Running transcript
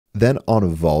Then on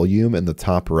volume in the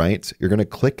top right, you're going to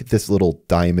click this little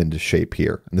diamond shape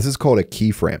here. And this is called a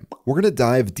keyframe. We're going to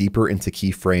dive deeper into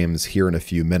keyframes here in a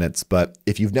few minutes, but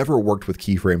if you've never worked with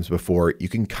keyframes before, you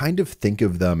can kind of think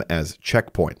of them as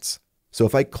checkpoints. So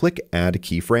if I click add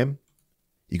keyframe,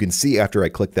 you can see after I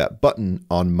click that button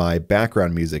on my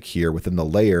background music here within the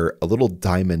layer, a little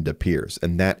diamond appears,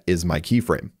 and that is my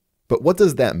keyframe. But what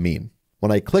does that mean?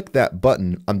 When I click that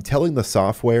button, I'm telling the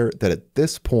software that at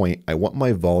this point, I want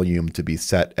my volume to be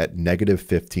set at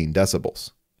 -15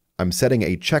 decibels. I'm setting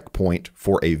a checkpoint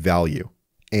for a value.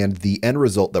 And the end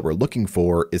result that we're looking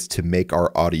for is to make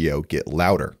our audio get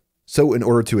louder. So in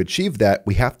order to achieve that,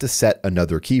 we have to set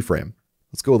another keyframe.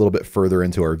 Let's go a little bit further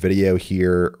into our video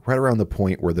here, right around the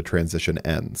point where the transition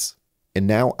ends. And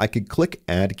now I could click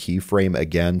add keyframe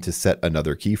again to set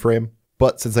another keyframe.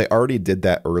 But since I already did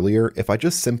that earlier, if I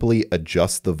just simply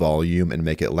adjust the volume and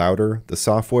make it louder, the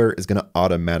software is going to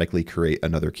automatically create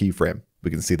another keyframe. We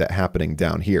can see that happening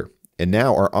down here. And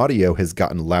now our audio has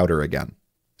gotten louder again.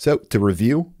 So to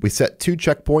review, we set 2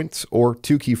 checkpoints or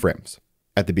 2 keyframes.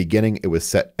 At the beginning, it was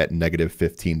set at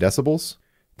 -15 decibels.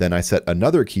 Then I set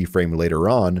another keyframe later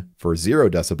on for 0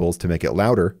 decibels to make it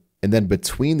louder. And then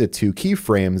between the 2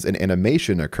 keyframes, an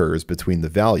animation occurs between the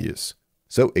values.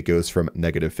 So it goes from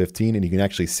 -15, and you can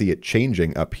actually see it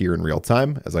changing up here in real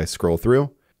time as I scroll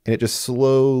through, and it just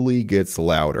slowly gets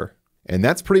louder. And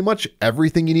that's pretty much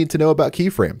everything you need to know about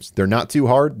keyframes. They're not too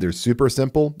hard, they're super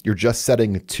simple, you're just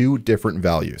setting 2 different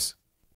values.